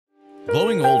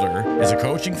Glowing Older is a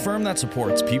coaching firm that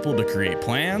supports people to create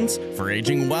plans for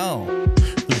aging well.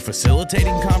 Through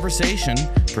facilitating conversation,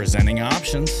 presenting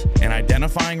options, and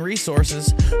identifying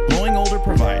resources, Glowing Older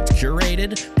provides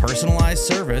curated, personalized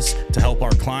service to help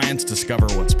our clients discover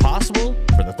what's possible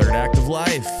for the third act of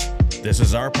life. This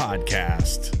is our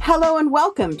podcast. Hello and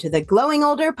welcome to the Glowing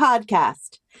Older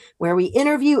podcast, where we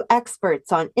interview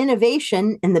experts on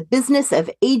innovation in the business of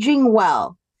aging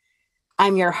well.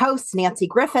 I'm your host, Nancy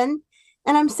Griffin,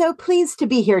 and I'm so pleased to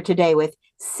be here today with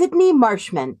Sydney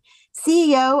Marshman,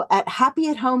 CEO at Happy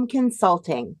at Home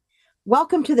Consulting.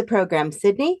 Welcome to the program,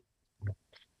 Sydney.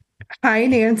 Hi,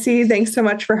 Nancy. Thanks so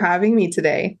much for having me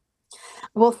today.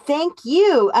 Well, thank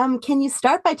you. Can you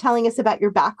start by telling us about your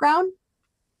background?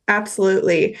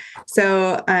 Absolutely.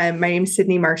 So my name is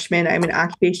Sydney Marshman. I'm an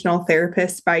occupational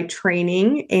therapist by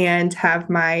training and have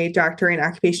my doctorate in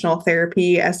occupational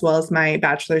therapy as well as my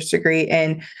bachelor's degree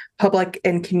in public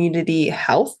and community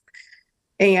health.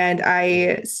 And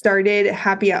I started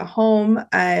Happy at Home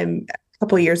a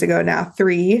couple of years ago now,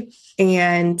 3,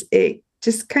 and it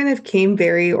just kind of came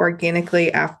very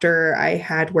organically after I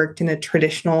had worked in a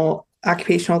traditional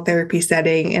occupational therapy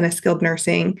setting in a skilled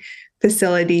nursing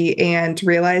facility and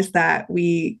realized that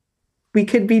we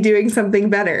could be doing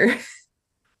something better.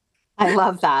 I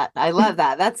love that.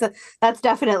 That's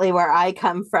definitely where I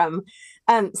come from.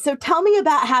 So tell me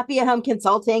about Happy at Home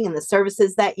Consulting and the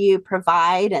services that you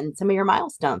provide and some of your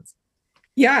milestones.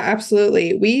 Yeah,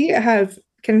 absolutely. We have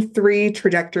kind of 3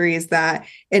 trajectories that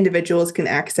individuals can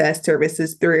access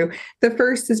services through. The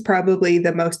first is probably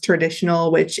the most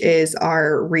traditional, which is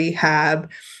our rehab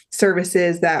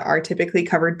services that are typically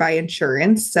covered by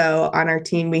insurance. So on our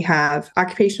team, we have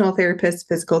occupational therapists,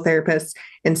 physical therapists,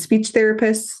 and speech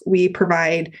therapists. We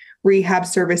provide rehab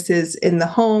services in the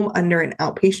home under an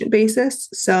outpatient basis.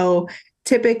 So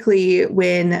typically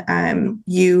when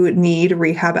you need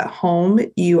rehab at home,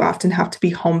 you often have to be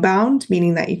homebound,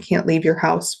 meaning that you can't leave your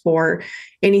house for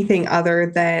anything other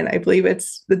than, I believe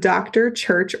it's the doctor,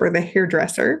 church, or the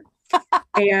hairdresser.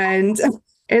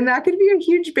 And that could be a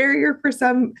huge barrier for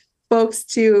some folks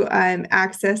to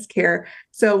access care.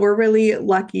 So we're really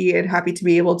lucky and happy to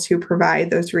be able to provide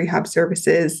those rehab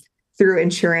services through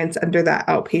insurance under that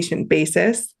outpatient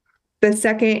basis. The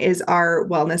second is our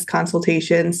wellness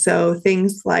consultations. So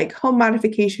things like home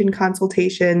modification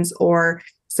consultations or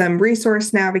some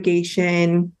resource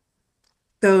navigation,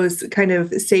 those kind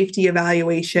of safety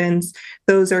evaluations,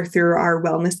 those are through our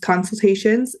wellness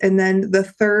consultations. And then the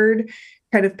third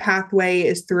kind of pathway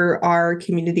is through our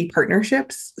community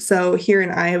partnerships. So here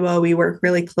in Iowa, we work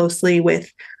really closely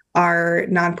with our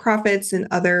nonprofits and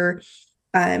other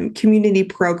community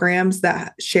programs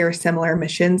that share similar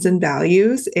missions and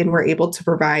values, and we're able to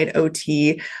provide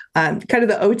OT, kind of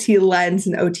the OT lens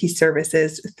and OT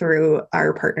services through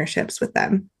our partnerships with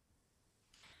them.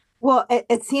 Well,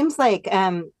 it seems like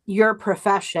your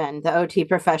profession, the OT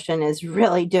profession, is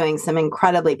really doing some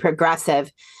incredibly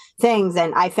progressive things.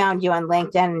 And I found you on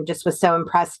LinkedIn and just was so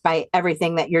impressed by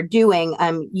everything that you're doing,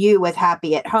 you with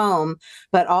Happy at Home,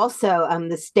 but also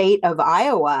the state of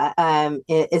Iowa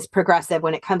is progressive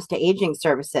when it comes to aging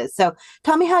services. So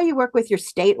tell me how you work with your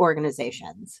state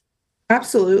organizations.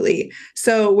 Absolutely.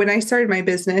 So when I started my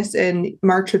business in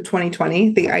March of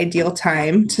 2020, the ideal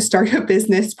time to start a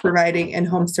business providing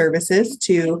in-home services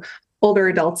to older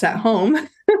adults at home,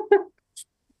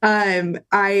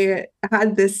 I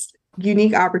had this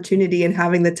unique opportunity in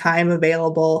having the time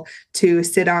available to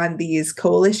sit on these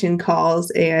coalition calls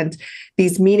and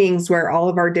these meetings where all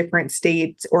of our different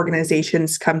state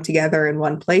organizations come together in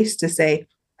one place to say,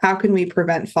 how can we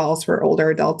prevent falls for older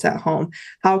adults at home?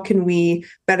 How can we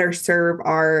better serve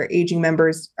our aging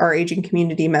members, our aging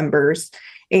community members?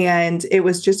 And it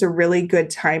was just a really good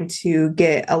time to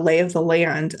get a lay of the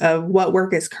land of what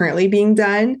work is currently being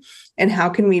done and how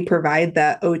can we provide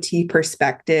that OT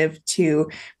perspective to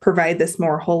provide this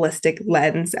more holistic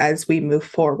lens as we move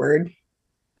forward.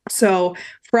 So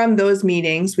from those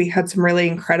meetings, we had some really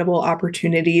incredible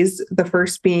opportunities. The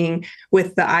first being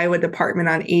with the Iowa Department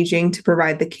on Aging to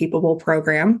provide the Capable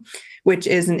program, which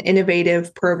is an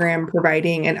innovative program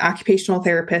providing an occupational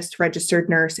therapist, registered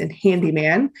nurse, and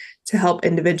handyman to help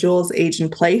individuals age in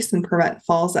place and prevent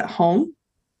falls at home.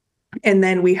 And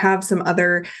then we have some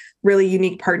other really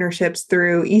unique partnerships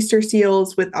through Easter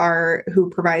Seals who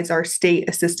provides our state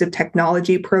assistive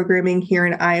technology programming here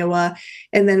in Iowa.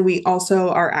 And then we also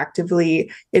are actively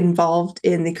involved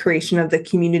in the creation of the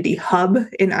Community Hub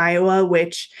in Iowa,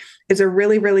 which is a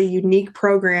really, really unique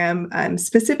program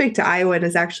specific to Iowa and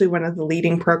is actually one of the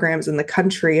leading programs in the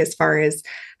country as far as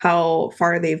how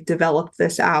far they've developed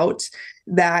this out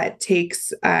that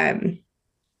takes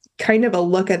kind of a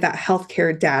look at that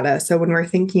healthcare data. So when we're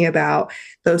thinking about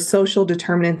those social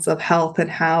determinants of health and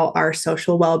how our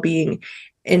social well-being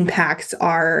impacts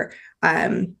our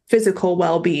physical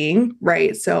well-being,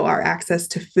 right? So our access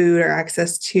to food, our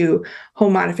access to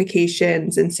home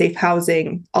modifications and safe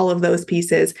housing, all of those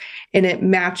pieces. And it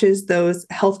matches those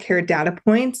healthcare data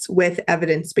points with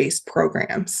evidence-based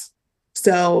programs.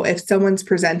 So if someone's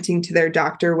presenting to their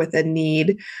doctor with a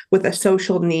need, with a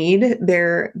social need,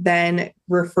 they're then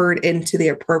referred into the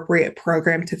appropriate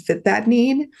program to fit that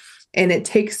need. And it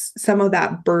takes some of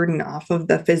that burden off of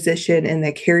the physician and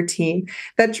the care team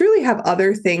that truly have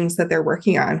other things that they're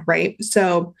working on, right?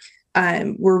 So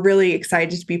we're really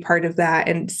excited to be part of that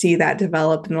and see that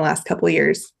develop in the last couple of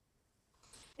years.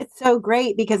 It's so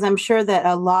great because I'm sure that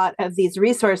a lot of these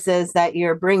resources that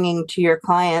you're bringing to your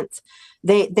clients,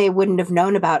 they wouldn't have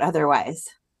known about otherwise.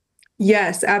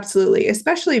 Yes, absolutely.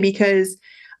 Especially because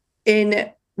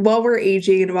while we're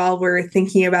aging and while we're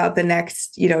thinking about the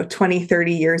next, 20,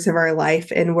 30 years of our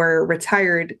life and we're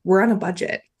retired, we're on a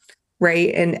budget,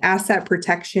 right? And asset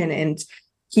protection and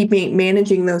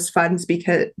managing those funds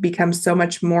becomes so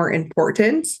much more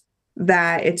important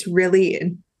that it's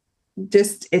really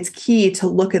it's key to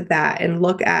look at that and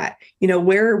look at,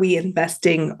 where are we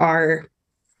investing our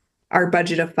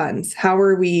budget of funds? How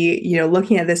are we,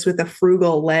 looking at this with a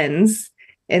frugal lens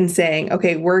and saying,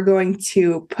 okay, we're going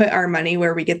to put our money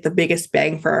where we get the biggest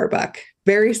bang for our buck.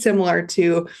 Very similar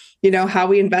to, how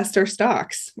we invest our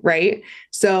stocks, right?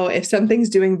 So if something's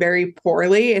doing very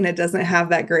poorly and it doesn't have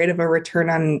that great of a return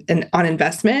on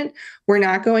investment, we're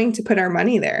not going to put our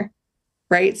money there,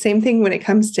 right? Same thing when it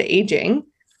comes to aging.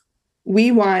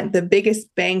 We want the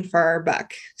biggest bang for our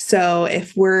buck. So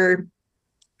if we're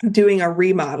doing a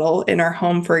remodel in our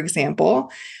home, for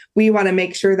example, we want to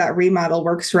make sure that remodel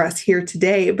works for us here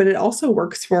today, but it also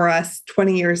works for us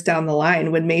 20 years down the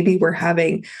line when maybe we're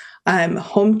having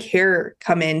home care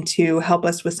come in to help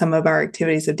us with some of our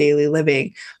activities of daily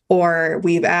living, or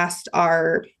we've asked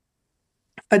our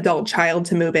adult child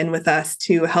to move in with us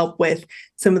to help with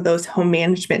some of those home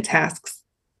management tasks.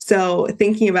 So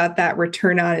thinking about that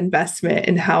return on investment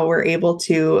and how we're able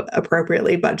to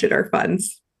appropriately budget our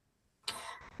funds.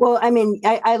 Well, I mean,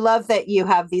 I love that you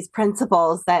have these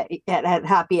principles that at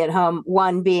Happy at Home,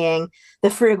 one being the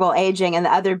frugal aging and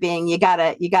the other being you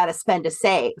gotta spend to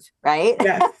save, right?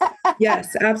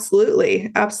 Yes,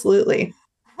 absolutely. Absolutely.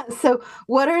 So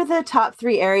what are the top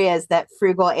 3 areas that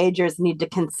frugal agers need to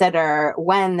consider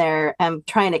when they're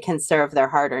trying to conserve their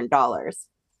hard-earned dollars?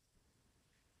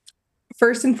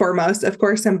 First and foremost, of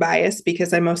course, I'm biased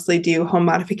because I mostly do home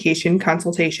modification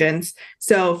consultations.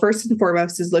 So first and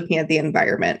foremost is looking at the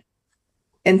environment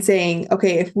and saying,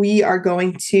 okay, if we are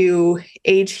going to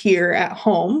age here at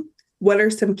home, what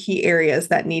are some key areas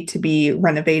that need to be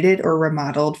renovated or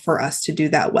remodeled for us to do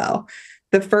that well?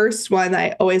 The first one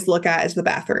I always look at is the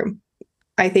bathroom.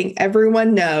 I think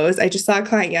everyone knows. I just saw a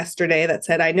client yesterday that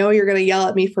said, I know you're going to yell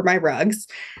at me for my rugs.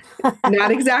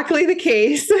 Not exactly the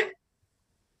case.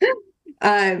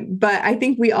 But I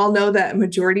think we all know that a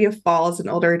majority of falls in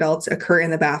older adults occur in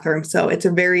the bathroom. So it's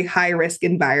a very high risk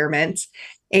environment.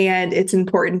 And it's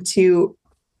important to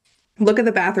look at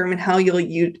the bathroom and how you'll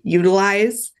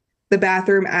utilize the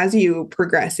bathroom as you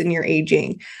progress in your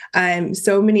aging.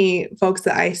 So many folks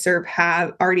that I serve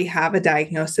already have a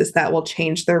diagnosis that will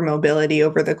change their mobility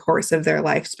over the course of their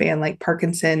lifespan, like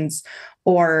Parkinson's,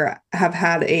 or have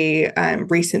had a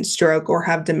recent stroke or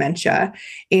have dementia.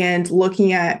 And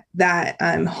looking at that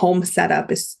home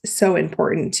setup is so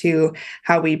important to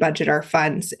how we budget our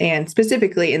funds, and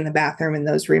specifically in the bathroom in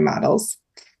those remodels.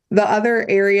 The other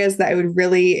areas that I would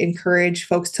really encourage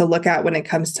folks to look at when it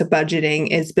comes to budgeting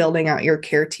is building out your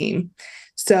care team.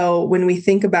 So when we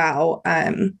think about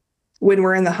when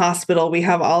we're in the hospital, we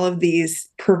have all of these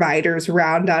providers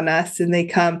round on us, and they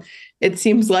come, it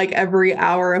seems like every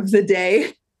hour of the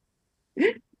day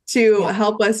to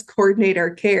help us coordinate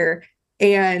our care.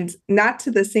 And not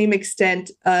to the same extent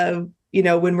of,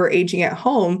 when we're aging at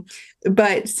home,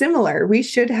 but similar. We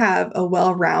should have a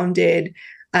well-rounded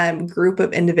group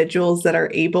of individuals that are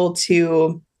able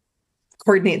to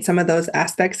coordinate some of those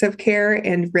aspects of care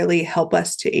and really help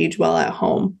us to age well at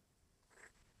home.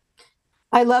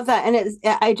 I love that. And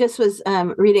I just was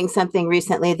reading something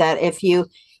recently that if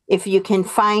you can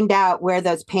find out where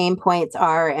those pain points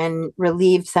are and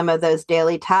relieve some of those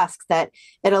daily tasks, that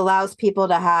it allows people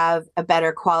to have a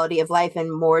better quality of life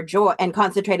and more joy and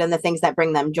concentrate on the things that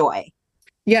bring them joy.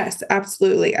 Yes,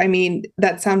 absolutely. I mean,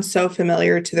 that sounds so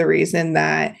familiar to the reason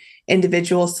that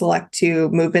individuals select to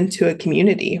move into a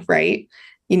community, right?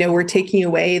 We're taking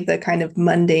away the kind of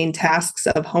mundane tasks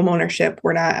of homeownership.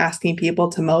 We're not asking people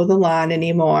to mow the lawn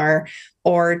anymore,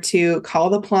 or to call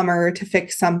the plumber to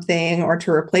fix something, or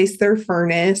to replace their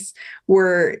furnace.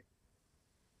 We're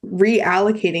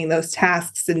reallocating those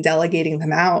tasks and delegating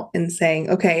them out and saying,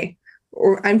 okay,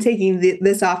 or I'm taking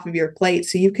this off of your plate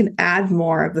so you can add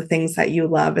more of the things that you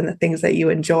love and the things that you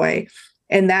enjoy.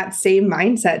 And that same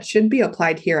mindset should be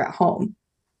applied here at home.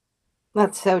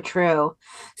 That's so true.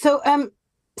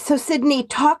 So Sydney,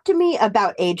 talk to me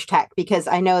about age tech, because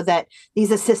I know that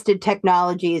these assisted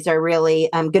technologies are really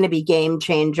going to be game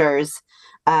changers.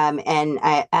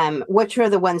 Which are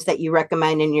the ones that you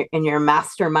recommend in your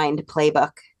mastermind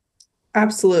playbook?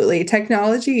 Absolutely.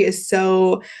 Technology is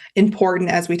so important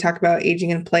as we talk about aging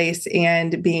in place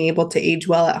and being able to age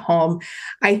well at home.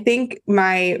 I think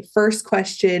my first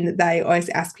question that I always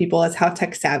ask people is, how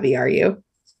tech savvy are you?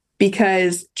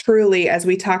 Because truly, as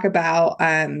we talk about,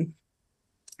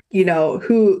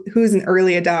 who's an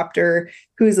early adopter,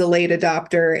 who's a late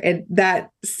adopter, and that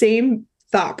same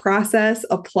thought process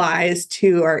applies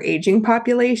to our aging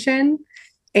population.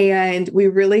 And we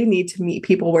really need to meet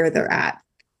people where they're at.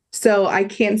 So I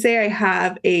can't say I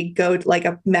have a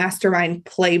mastermind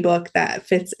playbook that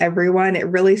fits everyone. It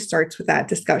really starts with that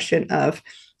discussion of,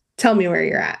 tell me where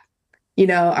you're at.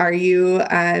 Are you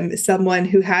someone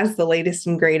who has the latest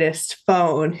and greatest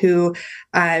phone, who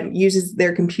uses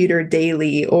their computer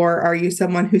daily? Or are you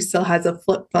someone who still has a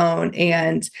flip phone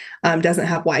and doesn't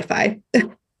have Wi-Fi?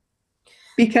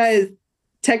 Because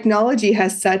technology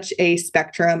has such a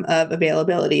spectrum of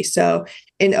availability. So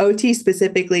in OT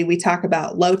specifically, we talk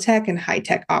about low tech and high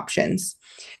tech options.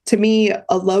 To me,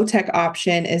 a low tech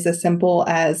option is as simple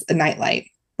as a nightlight,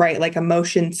 right? Like a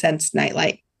motion sensed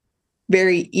nightlight.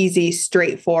 Very easy,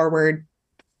 straightforward.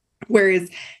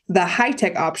 Whereas the high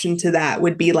tech option to that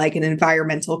would be like an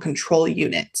environmental control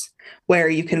unit, where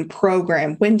you can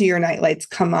program, when do your nightlights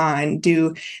come on?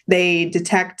 Do they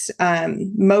detect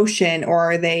motion, or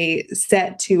are they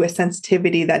set to a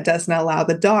sensitivity that doesn't allow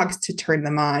the dogs to turn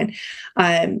them on?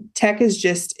 Tech is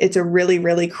it's a really,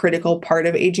 really critical part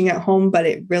of aging at home, but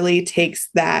it really takes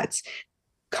that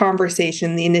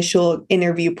conversation, the initial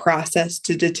interview process,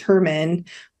 to determine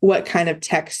what kind of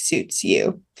tech suits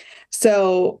you.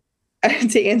 So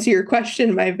to answer your question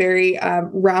in my very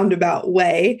roundabout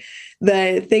way,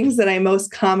 the things that I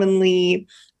most commonly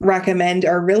recommend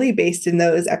are really based in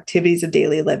those activities of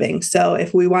daily living. So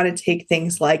if we want to take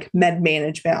things like med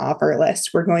management off our list,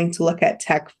 we're going to look at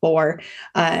tech for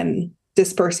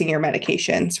dispersing your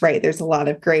medications, right? There's a lot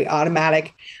of great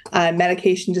automatic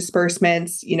medication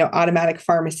disbursements, automatic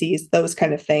pharmacies, those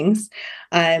kind of things.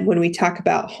 When we talk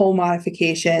about home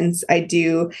modifications, I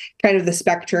do kind of the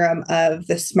spectrum of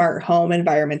the smart home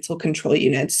environmental control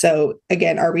units. So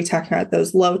again, are we talking about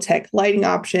those low tech lighting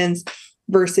options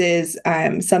versus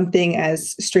something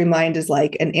as streamlined as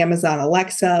like an Amazon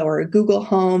Alexa or a Google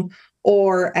Home,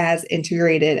 or as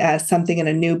integrated as something in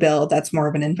a new build that's more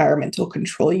of an environmental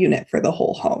control unit for the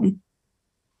whole home?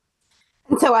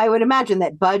 And so I would imagine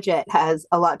that budget has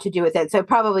a lot to do with it. So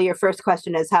probably your first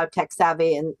question is how tech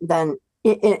savvy, and then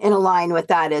in a line with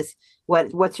that is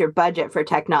what's your budget for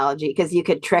technology? Because you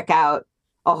could trick out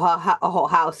a whole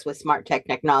house with smart tech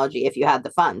technology if you had the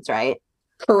funds, right?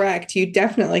 Correct. You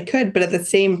definitely could. But at the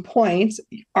same point,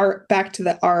 back to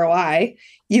the ROI,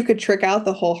 you could trick out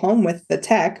the whole home with the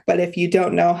tech. But if you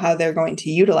don't know how they're going to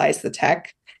utilize the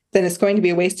tech, then it's going to be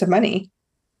a waste of money,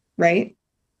 right?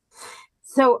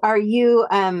 So are you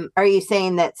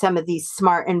saying that some of these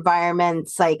smart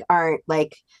environments aren't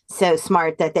so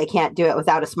smart that they can't do it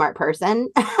without a smart person?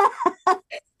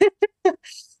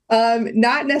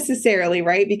 Not necessarily,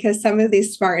 right? Because some of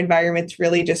these smart environments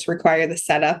really just require the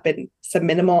setup and some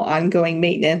minimal ongoing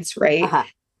maintenance, right? Uh-huh.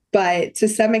 But to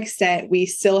some extent, we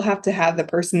still have to have the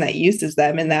person that uses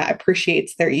them and that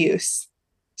appreciates their use.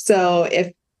 So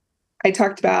if I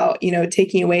talked about,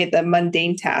 taking away the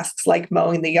mundane tasks like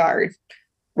mowing the yard,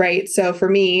 right? So for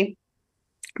me,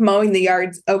 mowing the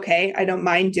yard's okay. I don't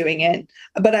mind doing it,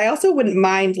 but I also wouldn't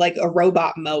mind like a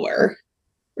robot mower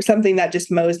or something that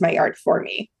just mows my yard for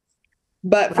me.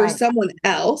 But for someone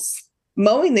else,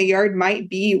 mowing the yard might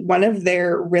be one of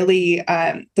their really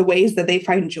the ways that they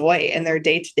find joy in their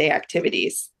day-to-day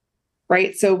activities,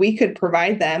 right? So we could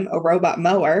provide them a robot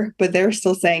mower, but they're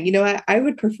still saying, you know what, I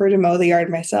would prefer to mow the yard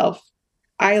myself.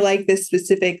 I like this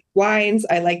specific lines.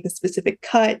 I like the specific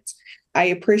cut. I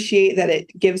appreciate that it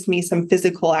gives me some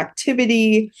physical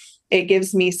activity. It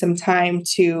gives me some time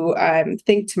to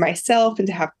think to myself and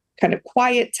to have kind of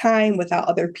quiet time without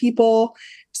other people.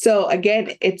 So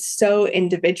again, it's so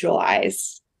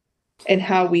individualized in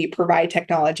how we provide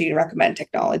technology and recommend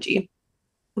technology.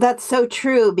 That's so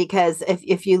true because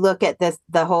if you look at this,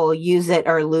 the whole use it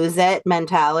or lose it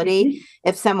mentality, Mhm.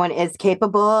 if someone is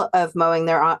capable of mowing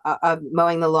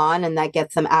the lawn and that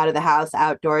gets them out of the house,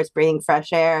 outdoors, breathing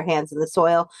fresh air, hands in the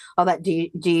soil, all that, do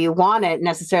you want to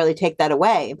necessarily take that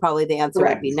away? Probably the answer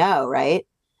would be Correct. no, right?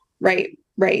 Right,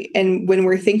 right. And when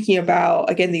we're thinking about,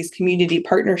 again, these community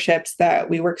partnerships that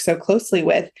we work so closely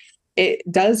with, it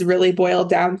does really boil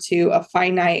down to a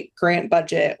finite grant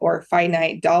budget or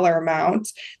finite dollar amount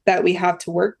that we have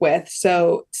to work with.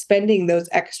 So spending those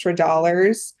extra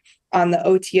dollars on the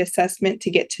OT assessment to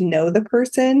get to know the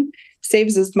person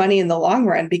saves us money in the long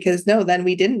run because no, then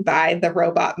we didn't buy the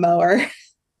robot mower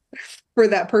for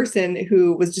that person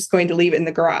who was just going to leave it in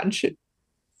the garage.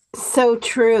 So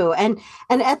true. And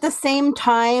at the same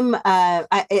time,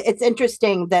 it's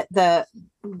interesting that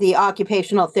the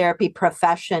occupational therapy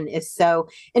profession is so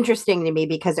interesting to me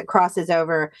because it crosses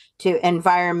over to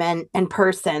environment and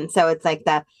person. So it's like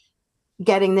the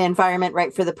getting the environment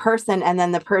right for the person and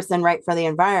then the person right for the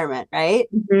environment, right?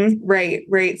 Mhm. Right,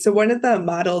 right. So one of the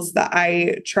models that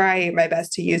I try my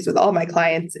best to use with all my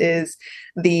clients is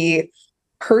the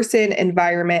person,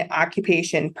 environment,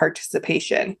 occupation,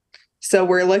 participation. So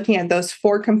we're looking at those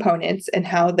four components and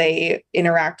how they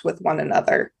interact with one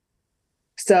another.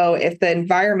 So if the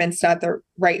environment's not the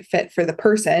right fit for the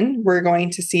person, we're going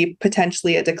to see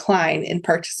potentially a decline in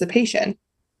participation.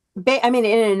 I mean,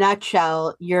 in a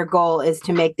nutshell, your goal is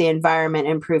to make the environment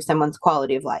improve someone's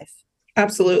quality of life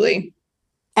Absolutely.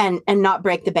 and not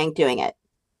break the bank doing it.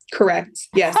 Correct.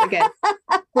 Yes. Again,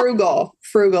 frugal,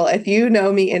 frugal. If you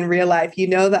know me in real life, you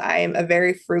know that I am a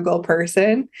very frugal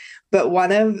person. But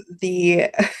one of the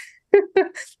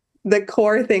the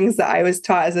core things that I was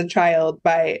taught as a child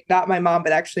by not my mom,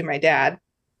 but actually my dad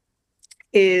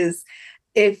is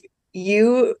if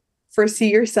you foresee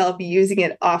yourself using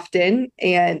it often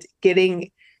and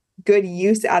getting good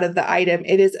use out of the item,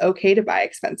 it is okay to buy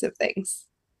expensive things,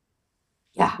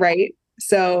 Yeah. right?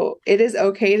 So it is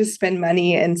okay to spend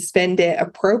money and spend it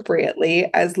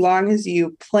appropriately as long as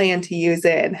you plan to use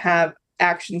it and have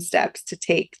action steps to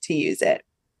take to use it.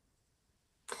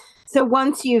 So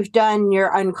once you've done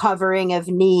your uncovering of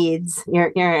needs, your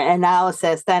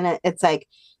analysis, then it's like,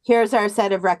 here's our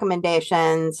set of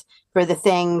recommendations for the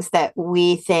things that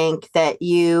we think that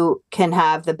you can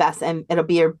have the best, and it'll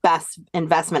be your best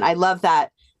investment. I love that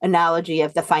analogy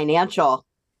of the financial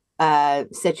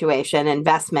situation,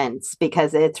 investments,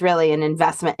 because it's really an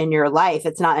investment in your life.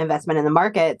 It's not investment in the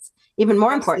markets. Even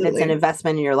more important, it's an Absolutely.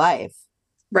 investment in your life.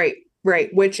 Right,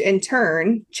 right. Which in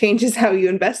turn changes how you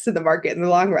invest in the market in the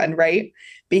long run, right?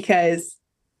 Because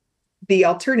the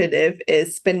alternative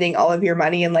is spending all of your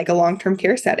money in like a long-term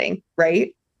care setting,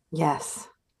 right? Yes.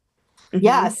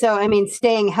 Yeah. Hmm. So, I mean,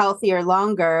 staying healthier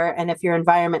longer, and if your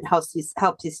environment helps you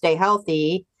stay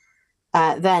healthy,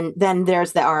 then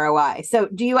there's the ROI. So,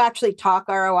 do you actually talk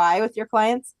ROI with your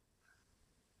clients?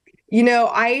 You know,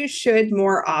 I should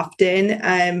more often.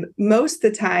 Most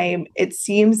of the time, it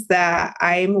seems that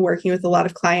I'm working with a lot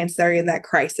of clients that are in that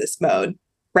crisis mode,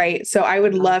 right? So I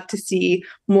would love to see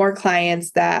more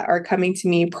clients that are coming to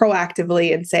me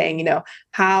proactively and saying, you know,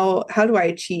 how do I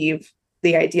achieve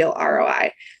the ideal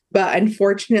ROI? But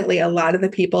unfortunately, a lot of the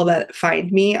people that find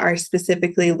me are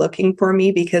specifically looking for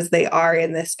me because they are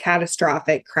in this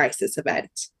catastrophic crisis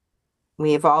event.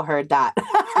 We've all heard that.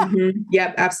 Mhm.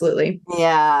 Yep, absolutely.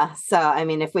 Yeah. So, I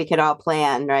mean, if we could all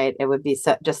plan, right, it would be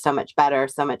just so much better,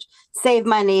 so much save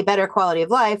money, better quality of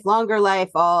life, longer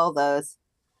life, all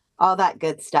that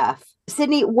good stuff.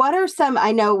 Sydney, what are some,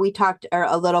 I know we talked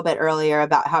a little bit earlier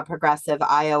about how progressive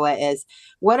Iowa is.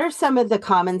 What are some of the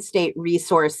common state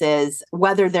resources,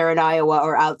 whether they're in Iowa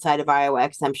or outside of Iowa,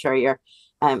 because I'm sure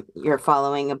you're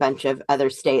following a bunch of other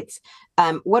states.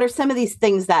 What are some of these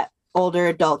things that older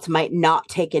adults might not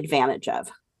take advantage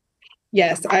of?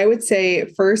 Yes, I would say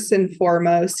first and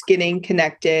foremost, getting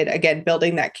connected, again,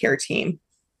 building that care team,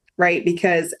 right?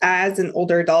 Because as an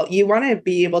older adult, you want to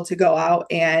be able to go out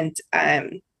and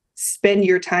spend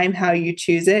your time how you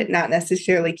choose it, not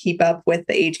necessarily keep up with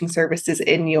the aging services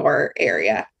in your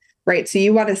area, right? So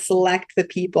you want to select the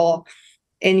people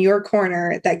in your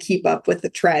corner that keep up with the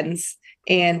trends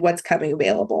and what's coming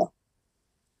available.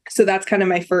 So that's kind of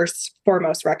my first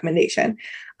foremost recommendation.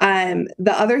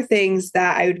 The other things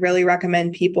that I would really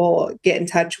recommend people get in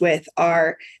touch with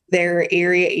are their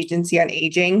area agency on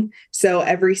aging. So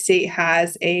every state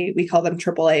has we call them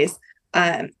AAAs,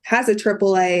 has a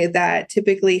AAA that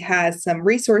typically has some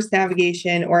resource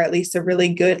navigation or at least a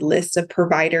really good list of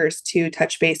providers to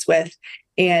touch base with.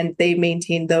 And they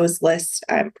maintain those lists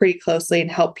pretty closely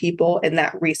and help people in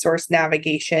that resource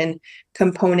navigation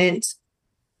component.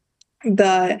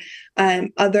 The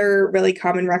other really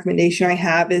common recommendation I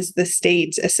have is the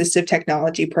state assistive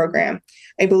technology program.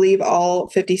 I believe all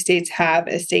 50 states have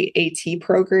a state AT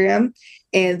program,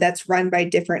 and that's run by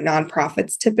different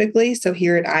nonprofits typically. So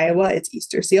here in Iowa, it's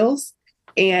Easter Seals,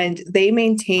 and they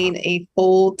maintain a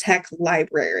full tech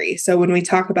library. So when we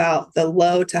talk about the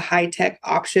low to high tech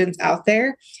options out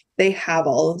there, they have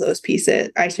all of those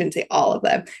pieces. I shouldn't say all of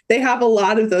them. They have a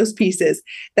lot of those pieces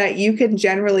that you can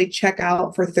generally check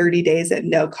out for 30 days at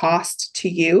no cost to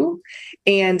you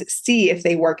and see if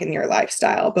they work in your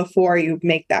lifestyle before you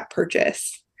make that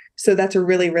purchase. So that's a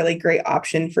really, really great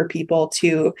option for people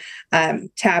to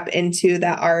tap into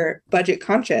that are budget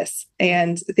conscious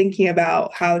and thinking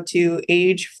about how to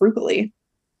age frugally.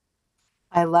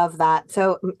 I love that.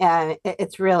 So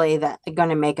it's really going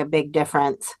to make a big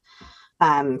difference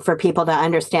for people to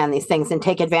understand these things and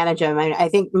take advantage of them. I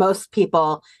think most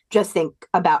people just think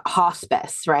about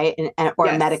hospice, right? Or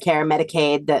Yes. Medicare,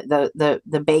 Medicaid,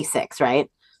 the basics, right?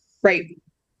 Right.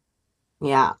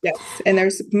 Yeah. Yes. And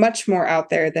there's much more out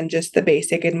there than just the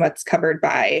basic and what's covered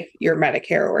by your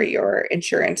Medicare or your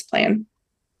insurance plan.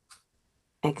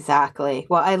 Exactly.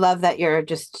 Well, I love that you're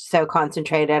just so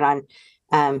concentrated on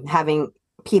having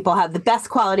people have the best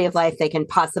quality of life they can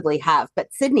possibly have.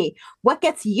 But Sydney, what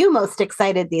gets you most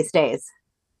excited these days?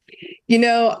 You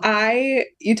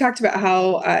talked about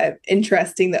how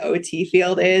interesting the OT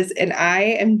field is, and I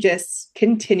am just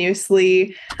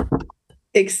continuously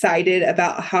excited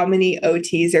about how many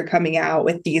OTs are coming out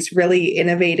with these really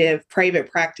innovative private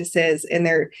practices, and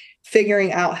they're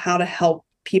figuring out how to help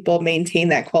people maintain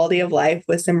that quality of life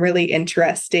with some really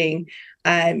interesting,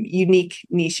 unique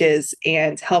niches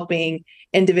and helping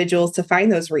individuals to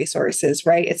find those resources,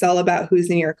 right? It's all about who's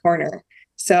in your corner.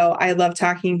 So I love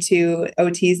talking to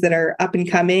OTs that are up and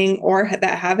coming or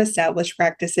that have established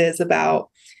practices about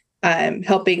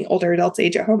helping older adults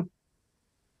age at home.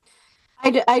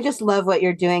 I just love what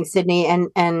you're doing, Sydney, and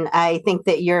I think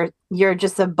that you're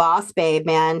just a boss babe,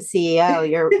 man, CEO.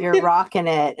 You're rocking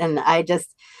it, and I just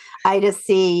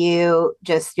see you,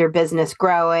 just your business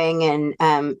growing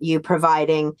and you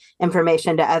providing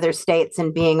information to other states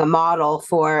and being a model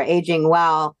for aging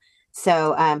well.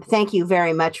 So thank you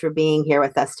very much for being here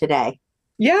with us today.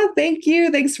 Yeah, thank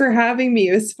you. Thanks for having me.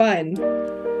 It was fun.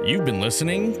 You've been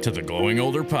listening to the Glowing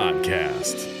Older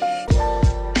Podcast.